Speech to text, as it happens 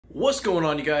What's going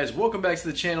on, you guys? Welcome back to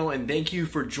the channel and thank you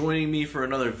for joining me for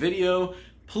another video.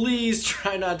 Please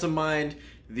try not to mind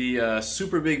the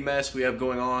super big mess we have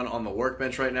going on the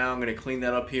workbench right now. I'm going to clean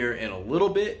that up here in a little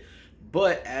bit,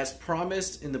 but as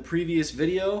promised in the previous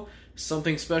video,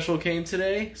 something special came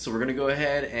today, so we're going to go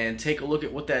ahead and take a look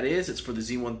at what that is. It's for the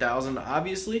Z1000,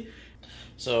 obviously.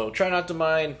 So try not to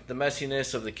mind the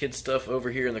messiness of the kid stuff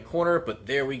over here in the corner, but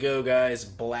there we go, guys.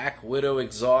 Black Widow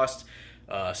exhaust.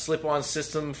 Slip-on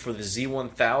system for the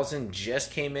Z1000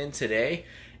 just came in today.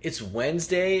 It's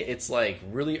Wednesday. It's like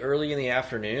really early in the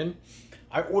afternoon.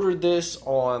 I ordered this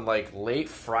on like late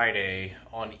Friday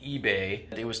on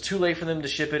eBay. It was too late for them to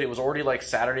ship it. It was already like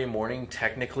Saturday morning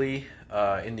technically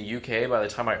in the UK by the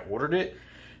time I ordered it.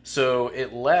 So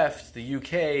it left the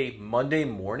UK Monday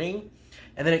morning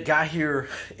and then it got here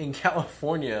in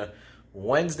California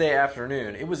Wednesday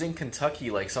afternoon. It was in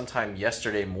Kentucky like sometime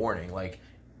yesterday morning. Like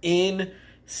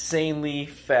insanely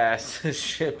fast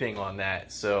shipping on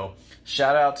that. So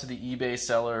shout out to the eBay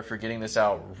seller for getting this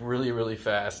out really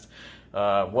fast.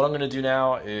 What I'm gonna do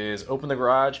now is open the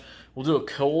garage. We'll do a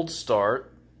cold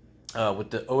start with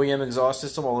the OEM exhaust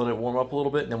system. I'll let it warm up a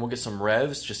little bit and then we'll get some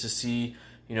revs just to see,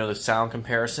 you know, the sound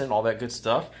comparison, all that good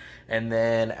stuff. And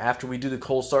then after we do the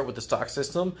cold start with the stock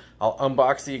system, I'll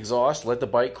unbox the exhaust, let the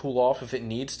bike cool off if it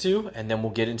needs to, and then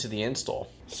we'll get into the install.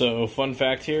 So fun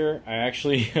fact here, I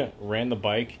actually ran the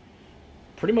bike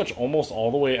pretty much almost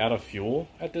all the way out of fuel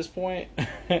at this point.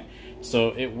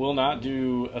 So it will not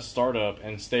do a startup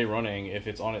and stay running if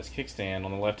it's on its kickstand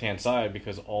on the left-hand side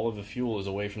because all of the fuel is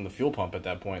away from the fuel pump at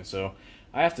that point. So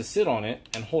I have to sit on it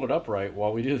and hold it upright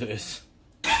while we do this.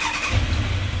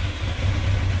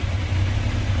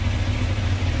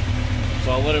 So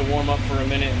I'll let it warm up for a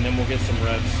minute and then we'll get some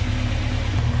revs.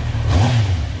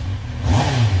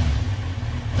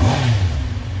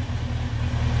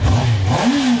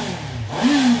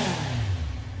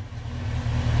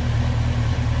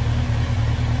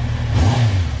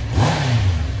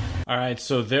 Alright,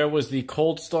 so there was the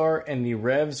cold start and the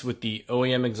revs with the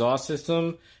OEM exhaust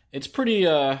system. It's pretty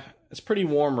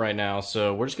warm right now,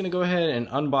 so we're just gonna go ahead and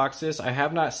unbox this. I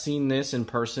have not seen this in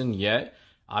person yet.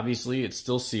 Obviously, it's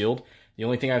still sealed. The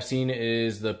only thing I've seen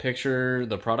is the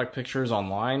product pictures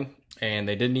online, and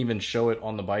they didn't even show it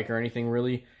on the bike or anything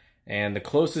really. And the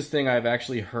closest thing I've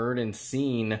actually heard and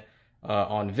seen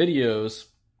on videos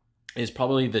is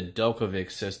probably the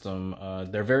Delcovic system.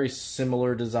 They're very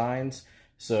similar designs,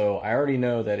 so I already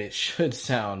know that it should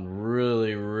sound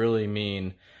really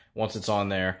mean once it's on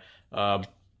there. I'm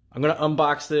gonna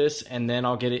unbox this and then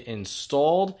I'll get it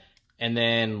installed. And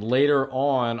then later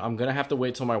on, I'm going to have to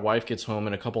wait till my wife gets home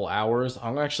in a couple hours.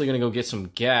 I'm actually going to go get some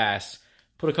gas,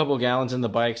 put a couple of gallons in the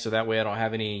bike so that way I don't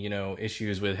have any, you know,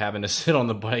 issues with having to sit on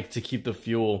the bike to keep the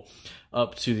fuel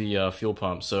up to the fuel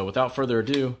pump. So without further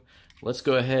ado, let's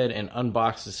go ahead and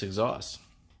unbox this exhaust.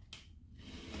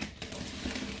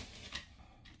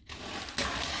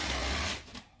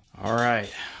 All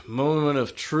right, moment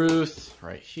of truth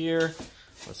right here.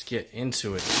 Let's get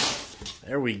into it.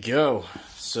 There we go.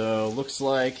 So looks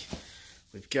like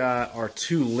we've got our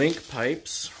two link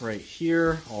pipes right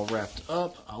here all wrapped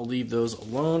up. I'll leave those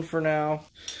alone for now.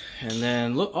 And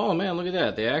then look, oh man, look at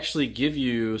that. They actually give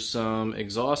you some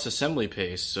exhaust assembly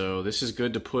paste. So this is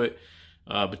good to put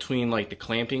between like the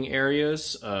clamping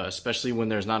areas, especially when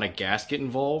there's not a gasket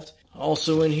involved.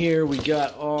 Also in here, we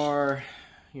got our,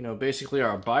 you know, basically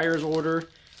our buyer's order.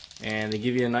 And they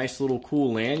give you a nice little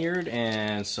cool lanyard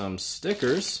and some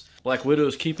stickers. Black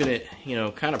Widow's keeping it, you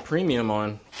know, kind of premium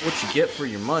on what you get for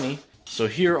your money. So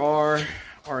here are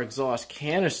our exhaust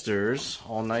canisters,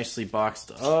 all nicely boxed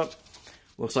up.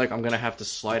 Looks like I'm gonna have to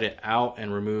slide it out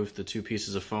and remove the two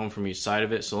pieces of foam from each side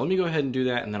of it. So let me go ahead and do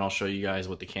that and then I'll show you guys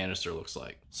what the canister looks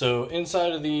like. So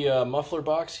inside of the muffler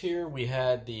box here, we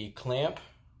had the clamp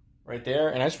right there.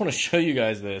 And I just wanna show you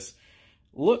guys this.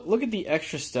 Look at the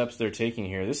extra steps they're taking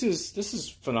here. This is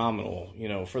phenomenal, you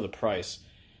know, for the price.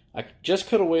 I just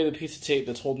cut away the piece of tape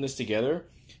that's holding this together,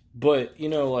 but you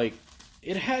know, like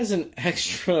it has an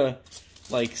extra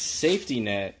like safety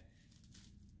net,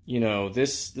 you know,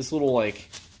 this little like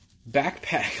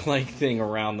backpack like thing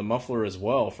around the muffler as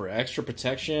well for extra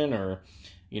protection or,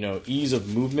 you know, ease of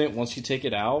movement once you take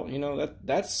it out. You know,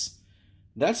 that's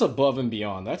above and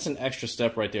beyond. That's an extra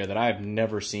step right there that I've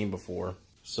never seen before.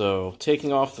 So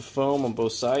taking off the foam on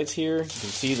both sides here, you can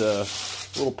see the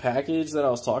little package that I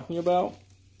was talking about.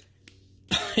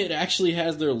 It actually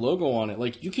has their logo on it.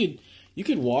 Like you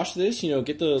could wash this, you know,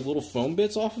 get the little foam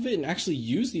bits off of it and actually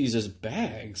use these as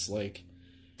bags. Like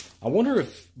I wonder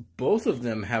if both of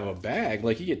them have a bag.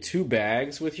 Like, you get 2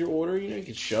 bags with your order, you know, you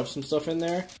could shove some stuff in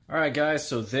there. All right, guys,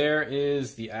 so there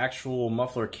is the actual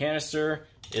muffler canister.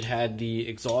 It had the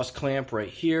exhaust clamp right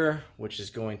here, which is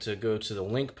going to go to the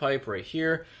link pipe right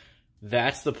here.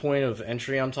 That's the point of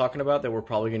entry I'm talking about, that we're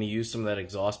probably going to use some of that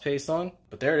exhaust paste on.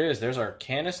 But there it is, there's our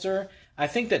canister. I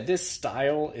think that this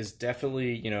style is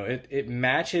definitely, you know, it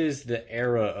matches the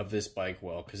era of this bike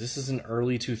well, because this is an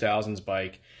early 2000s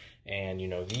bike. And, you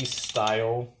know, these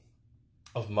style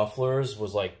of mufflers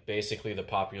was like basically the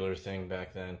popular thing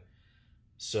back then.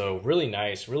 So really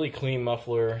nice, really clean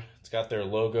muffler. It's got their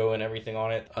logo and everything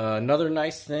on it. Another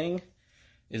nice thing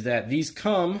is that these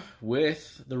come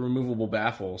with the removable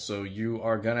baffle. So you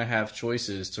are gonna have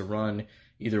choices to run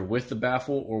either with the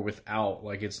baffle or without.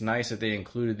 Like, it's nice that they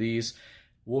included these.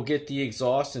 We'll get the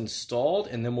exhaust installed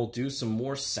and then we'll do some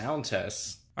more sound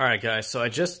tests. All right, guys, so I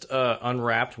just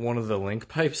unwrapped one of the link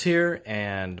pipes here,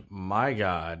 and my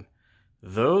God,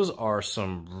 those are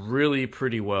some really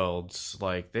pretty welds.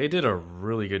 Like, they did a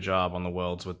really good job on the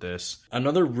welds with this.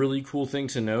 Another really cool thing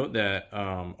to note that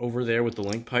over there with the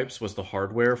link pipes was the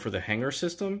hardware for the hanger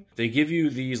system. They give you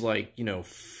these, like, you know,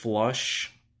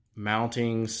 flush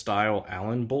mounting style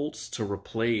Allen bolts to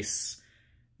replace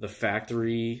the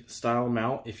factory style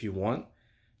mount if you want.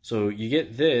 So you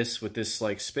get this with this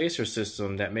like spacer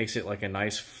system that makes it like a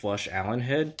nice flush Allen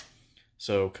head.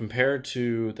 So compared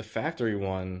to the factory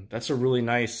one, that's a really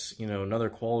nice, you know, another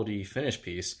quality finish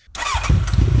piece.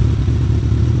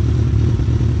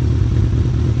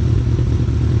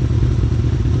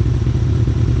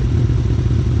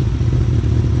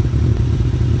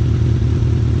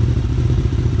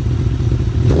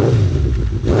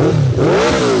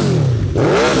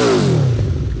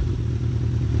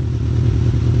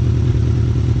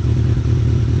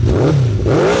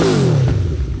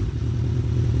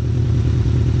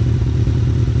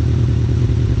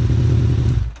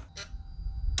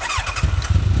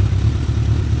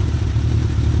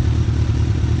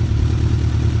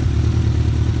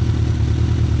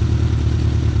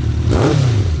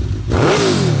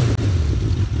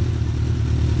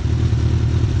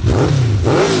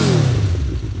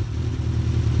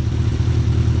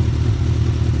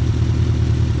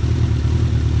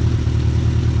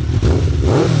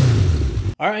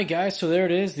 Alright guys, so there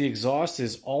it is. The exhaust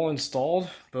is all installed,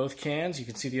 both cans. You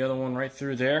can see the other one right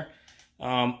through there.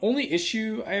 Only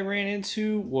issue I ran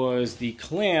into was the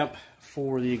clamp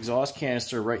for the exhaust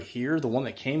canister right here, the one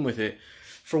that came with it.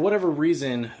 For whatever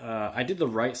reason, I did the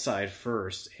right side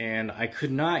first, and I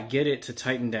could not get it to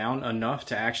tighten down enough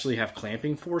to actually have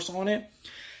clamping force on it.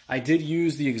 I did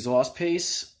use the exhaust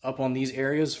paste up on these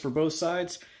areas for both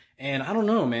sides, and I don't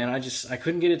know, man, I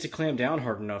couldn't get it to clamp down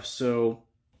hard enough. So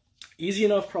easy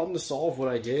enough problem to solve. What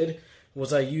I did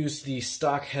was I used the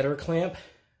stock header clamp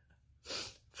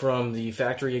from the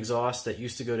factory exhaust that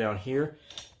used to go down here.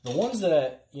 The ones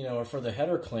that, you know, are for the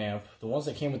header clamp, the ones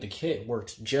that came with the kit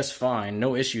worked just fine,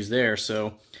 no issues there.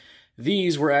 So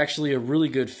these were actually a really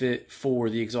good fit for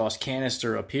the exhaust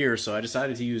canister up here, so I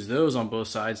decided to use those on both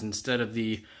sides instead of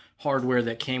the hardware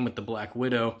that came with the Black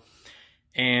Widow.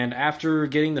 And after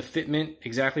getting the fitment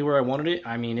exactly where I wanted it,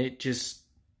 I mean, it just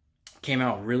came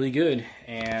out really good.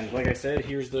 And like I said,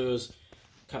 here's those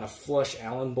kind of flush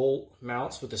Allen bolt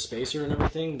mounts with the spacer and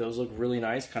everything. Those look really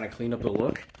nice, kind of clean up the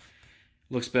look.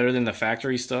 Looks better than the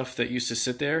factory stuff that used to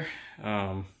sit there.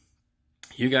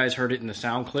 You guys heard it in the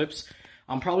sound clips.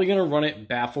 I'm probably going to run it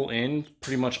baffle in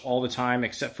pretty much all the time,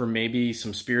 except for maybe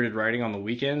some spirited riding on the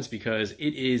weekends, because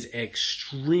it is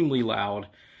extremely loud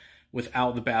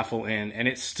without the baffle in, and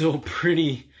it's still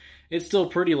pretty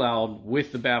loud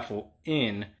with the baffle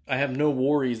in. I have no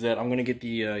worries that I'm going to get the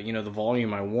you know, the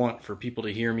volume I want for people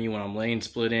to hear me when I'm lane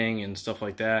splitting and stuff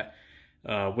like that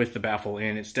with the baffle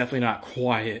in. It's definitely not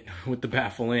quiet with the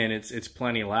baffle in. It's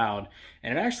plenty loud,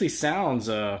 and it actually sounds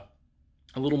a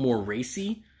little more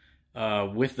racy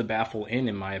with the baffle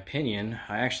in my opinion.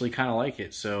 I actually kind of like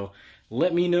it. So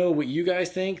let me know what you guys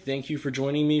think. Thank you for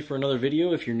joining me for another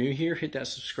video. If you're new here, hit that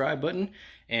subscribe button.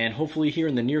 And hopefully here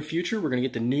in the near future, we're going to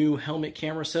get the new helmet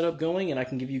camera setup going, and I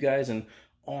can give you guys an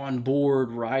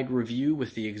onboard ride review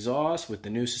with the exhaust, with the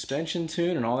new suspension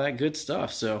tune, and all that good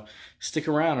stuff. So stick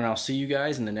around, and I'll see you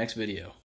guys in the next video.